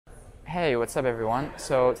Hey, what's up everyone?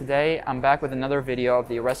 So today I'm back with another video of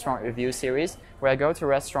the restaurant review series where I go to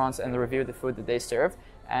restaurants and review the food that they serve.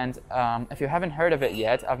 And if you haven't heard of it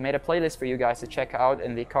yet, I've made a playlist for you guys to check out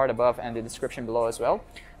in the card above and the description below as well.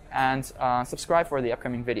 And subscribe for the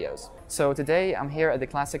upcoming videos. So today I'm here at the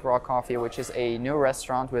Classic Rock Coffee, which is a new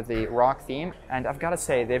restaurant with the rock theme. And I've got to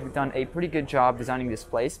say, they've done a pretty good job designing this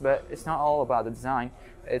place, but it's not all about the design,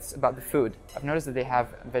 it's about the food. I've noticed that they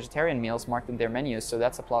have vegetarian meals marked in their menus, so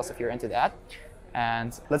that's a plus if you're into that.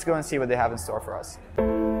 And let's go and see what they have in store for us.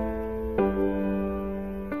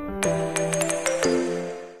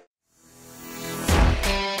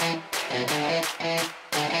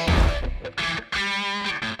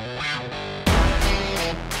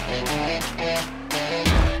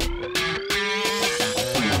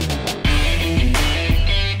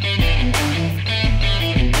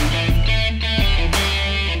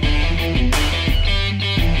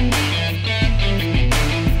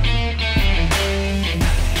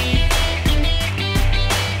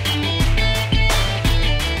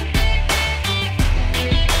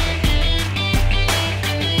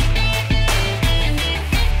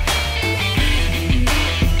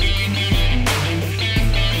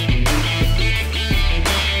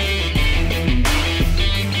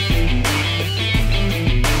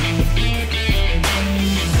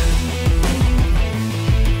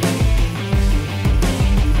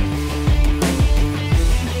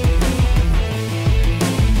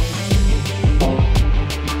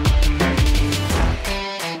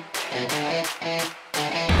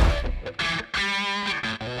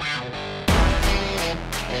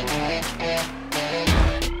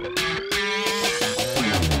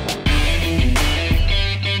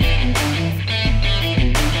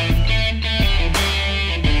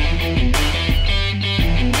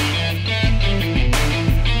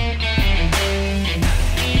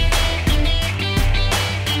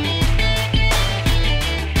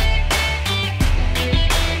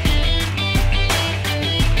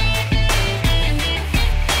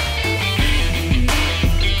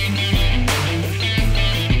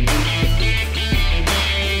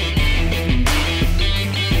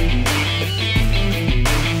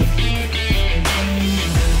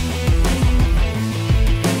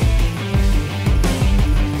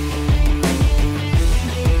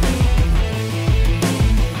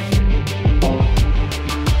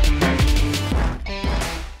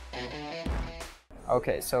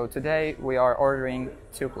 Okay, so today we are ordering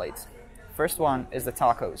 2 plates. First one is the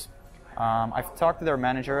tacos. I've talked to their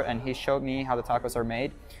manager and he showed me how the tacos are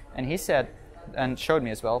made, and he said, and showed me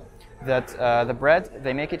as well, that the bread,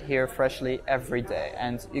 they make it here freshly every day.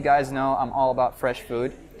 And you guys know I'm all about fresh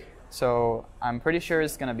food, so I'm pretty sure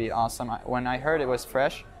it's gonna be awesome. When I heard it was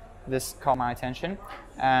fresh, this caught my attention.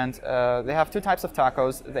 And they have 2 types of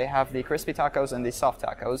tacos. They have the crispy tacos and the soft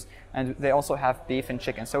tacos, and they also have beef and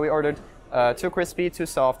chicken. So we ordered 2 crispy, 2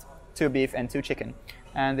 soft, 2 beef, and 2 chicken.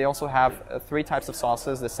 And they also have 3 types of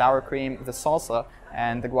sauces: the sour cream, the salsa,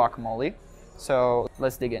 and the guacamole. So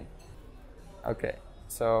let's dig in. Okay,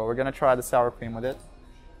 so we're gonna try the sour cream with it.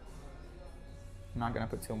 I'm not gonna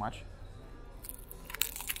put too much.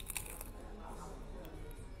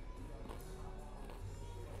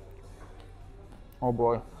 Oh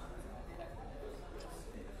boy.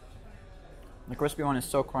 The crispy one is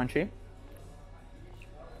so crunchy.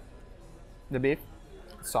 The beef,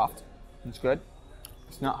 soft, it's good.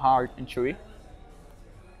 It's not hard and chewy.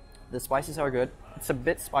 The spices are good. It's a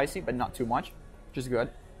bit spicy, but not too much, which is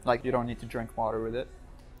good. Like, you don't need to drink water with it.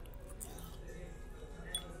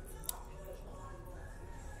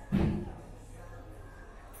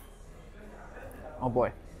 Oh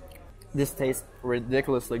boy. This tastes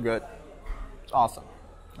ridiculously good. It's awesome.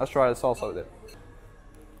 Let's try the salsa with it.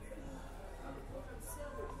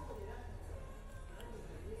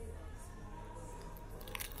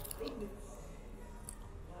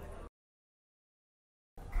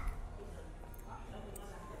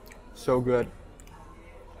 So good.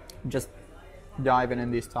 Just diving in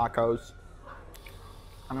these tacos.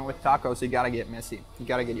 I mean, with tacos, you gotta get messy. You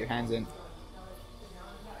gotta get your hands in.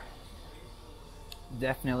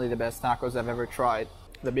 Definitely the best tacos I've ever tried.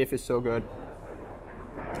 The beef is so good.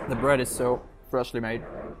 The bread is so freshly made.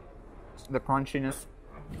 The crunchiness,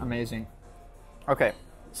 amazing. Okay,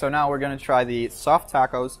 so now we're gonna try the soft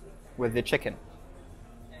tacos with the chicken.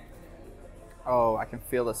 Oh, I can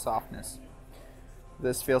feel the softness.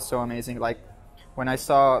 This feels so amazing. Like, when I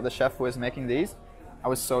saw the chef who was making these, I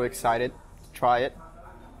was so excited to try it.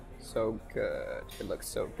 So good. It looks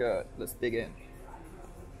so good. Let's dig in.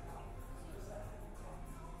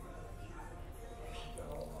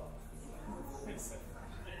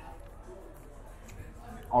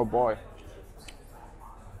 Oh boy.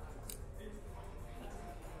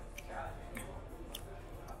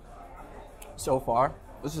 So far,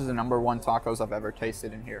 this is the #1 tacos I've ever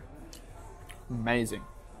tasted in here. Amazing.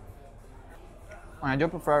 And I do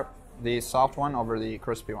prefer the soft one over the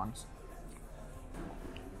crispy ones.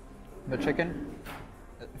 The chicken,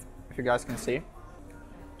 if you guys can see, it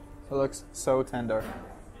looks so tender.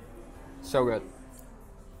 So good.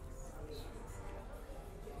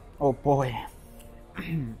 Oh boy.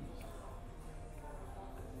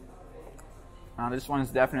 Now this one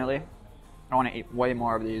is definitely, I want to eat way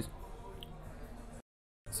more of these.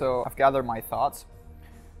 So I've gathered my thoughts.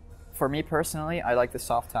 For me personally, I like the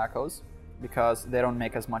soft tacos because they don't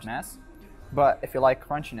make as much mess. But if you like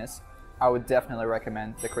crunchiness, I would definitely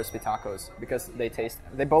recommend the crispy tacos because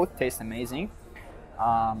they both taste amazing.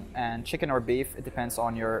 And chicken or beef, it depends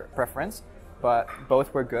on your preference, but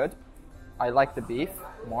both were good. I like the beef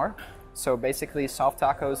more. So basically soft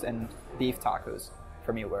tacos and beef tacos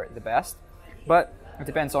for me were the best. But it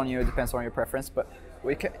depends on you, it depends on your preference, but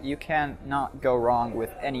you cannot go wrong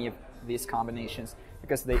with any of these combinations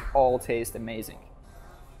because they all taste amazing.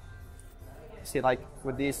 See, like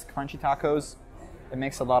with these crunchy tacos, it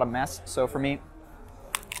makes a lot of mess. So for me,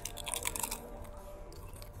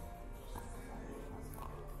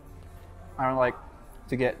 I don't like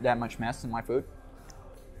to get that much mess in my food,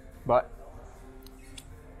 but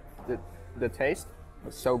the taste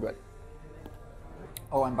was so good.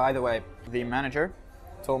 Oh, and by the way, the manager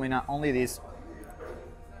told me not only these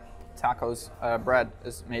tacos bread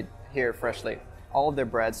is made here freshly, all of their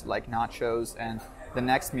breads like nachos and the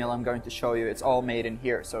next meal I'm going to show you, it's all made in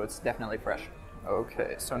here, so it's definitely fresh.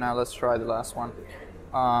 Okay, so now let's try the last one.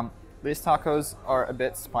 These tacos are a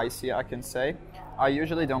bit spicy, I can say. I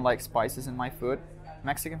usually don't like spices in my food.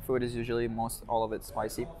 Mexican food is usually all of it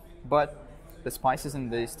spicy, but the spices in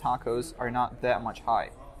these tacos are not that much high.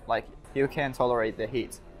 Like, you can tolerate the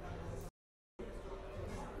heat.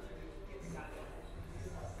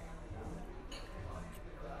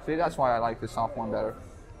 See, that's why I like the soft one better.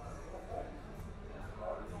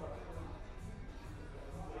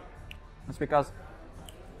 It's because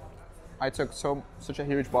I took such a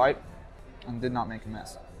huge bite and did not make a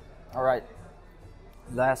mess. All right,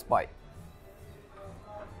 last bite.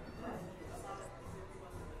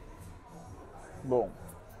 Boom.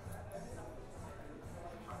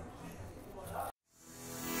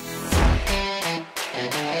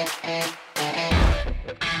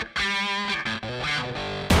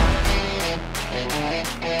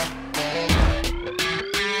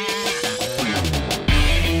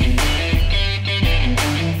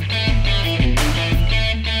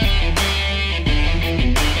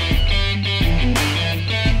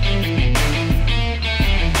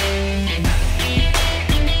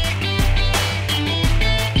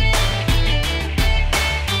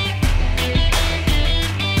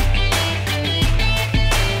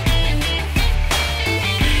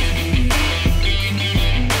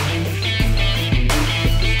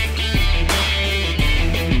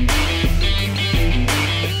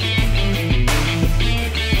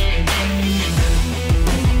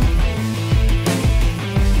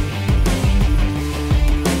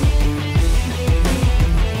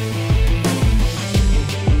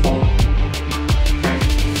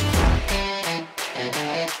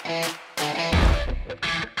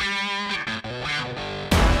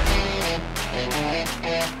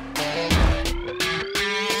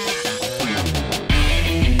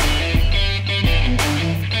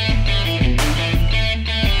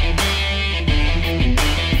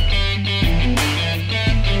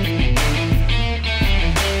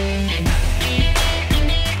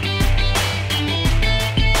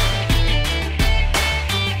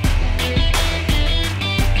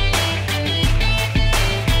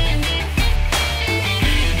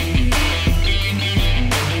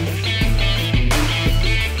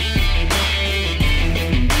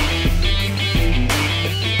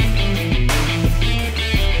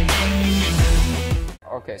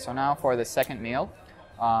 Okay, so now for the second meal,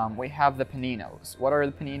 we have the paninos. What are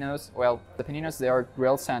the paninos? Well, the paninos, they are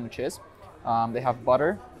grilled sandwiches. They have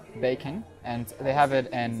butter, bacon, and they have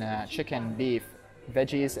it in chicken, beef,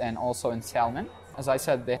 veggies, and also in salmon. As I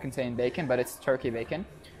said, they contain bacon, but it's turkey bacon.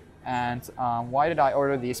 And why did I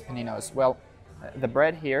order these paninos? Well, the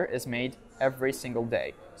bread here is made every single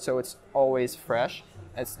day, so it's always fresh.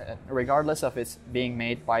 It's regardless of it's being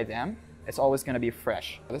made by them, it's always going to be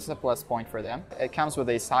fresh. This is a plus point for them. It comes with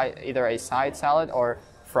either a side salad or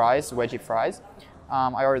fries, veggie fries.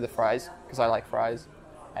 I ordered the fries because I like fries.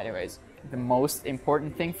 Anyways, the most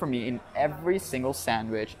important thing for me in every single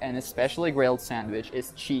sandwich, and especially grilled sandwich,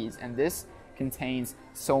 is cheese. And this contains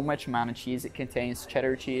so much amount of cheese. It contains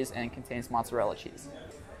cheddar cheese and it contains mozzarella cheese.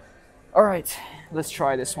 All right, let's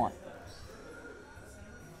try this one.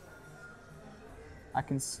 I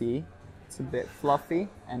can see it's a bit fluffy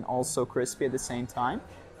and also crispy at the same time.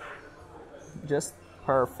 Just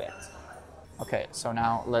perfect. Okay, so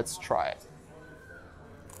now let's try it.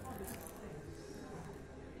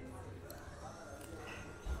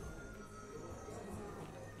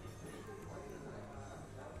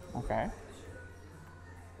 Okay.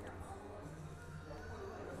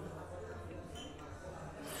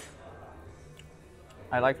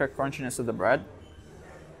 I like the crunchiness of the bread.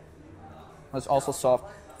 It's also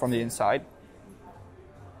soft from the inside.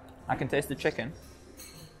 I can taste the chicken.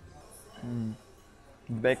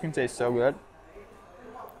 The bacon tastes so good.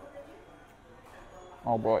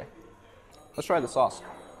 Oh boy. Let's try the sauce.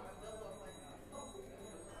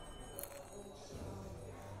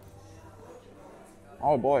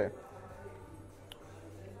 Oh boy.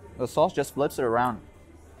 The sauce just flips it around.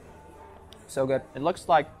 So good. It looks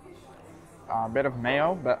like a bit of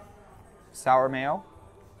mayo, but sour mayo.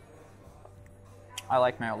 I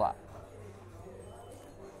like mayo a lot.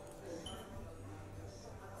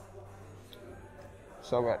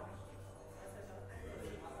 So good.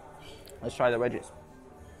 Let's try the wedges.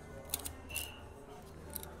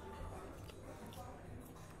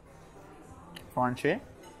 Crunchy.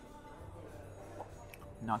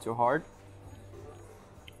 Not too hard.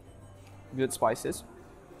 Good spices.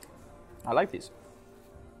 I like these.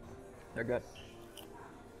 They're good.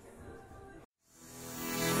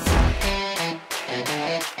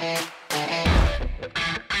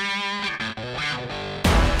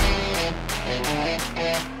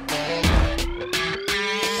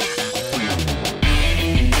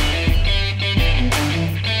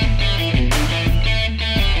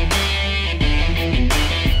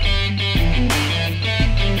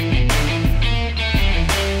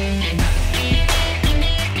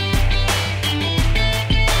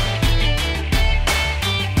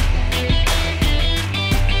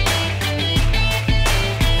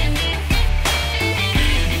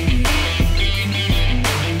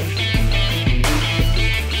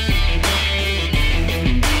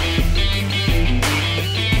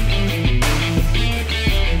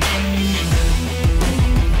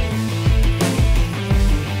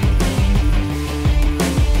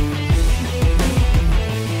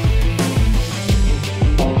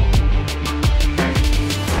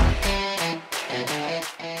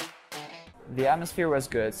 The atmosphere was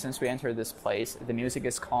good since we entered this place. The music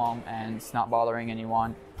is calm and it's not bothering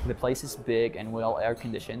anyone. The place is big and well air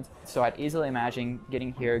conditioned. So I'd easily imagine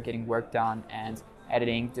getting here, getting work done and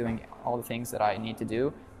editing, doing all the things that I need to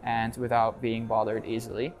do and without being bothered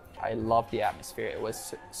easily. I love the atmosphere. It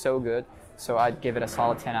was so good. So I'd give it a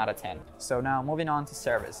solid 10 out of 10. So now moving on to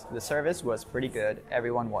service. The service was pretty good.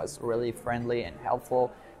 Everyone was really friendly and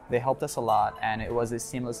helpful. They helped us a lot and it was a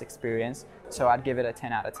seamless experience. So I'd give it a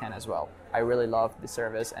 10 out of 10 as well. I really loved the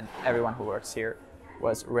service and everyone who works here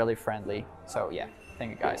was really friendly. So yeah,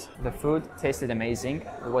 thank you guys. The food tasted amazing.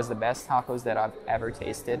 It was the best tacos that I've ever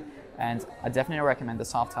tasted. And I definitely recommend the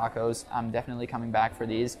soft tacos. I'm definitely coming back for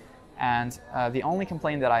these. And the only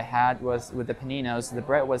complaint that I had was with the paninos. The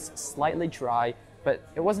bread was slightly dry, but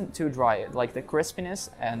it wasn't too dry. Like the crispiness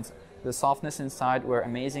and the softness inside were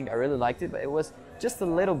amazing. I really liked it, but it was just a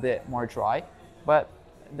little bit more dry. But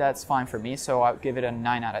that's fine for me, so I'll give it a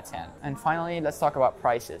 9 out of 10. And finally, let's talk about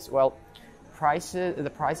prices. Well,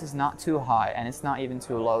 the price is not too high and it's not even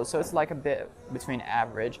too low, so it's like a bit between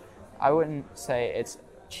average. I wouldn't say it's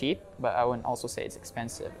cheap, but I wouldn't also say it's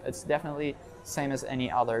expensive. It's definitely same as any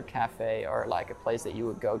other cafe or like a place that you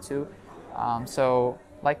would go to. So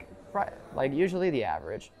like usually the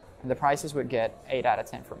average. And the prices would get 8 out of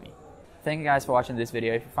 10 for me. Thank you guys for watching this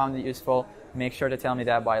video. If you found it useful, make sure to tell me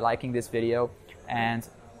that by liking this video. And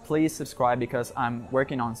please subscribe because I'm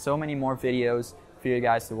working on so many more videos for you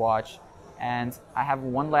guys to watch. And I have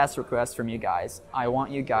one last request from you guys. I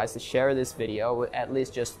want you guys to share this video with at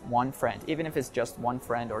least just one friend. Even if it's just one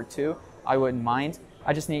friend or two, I wouldn't mind.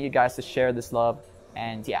 I just need you guys to share this love.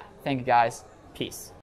 And yeah, thank you guys. Peace.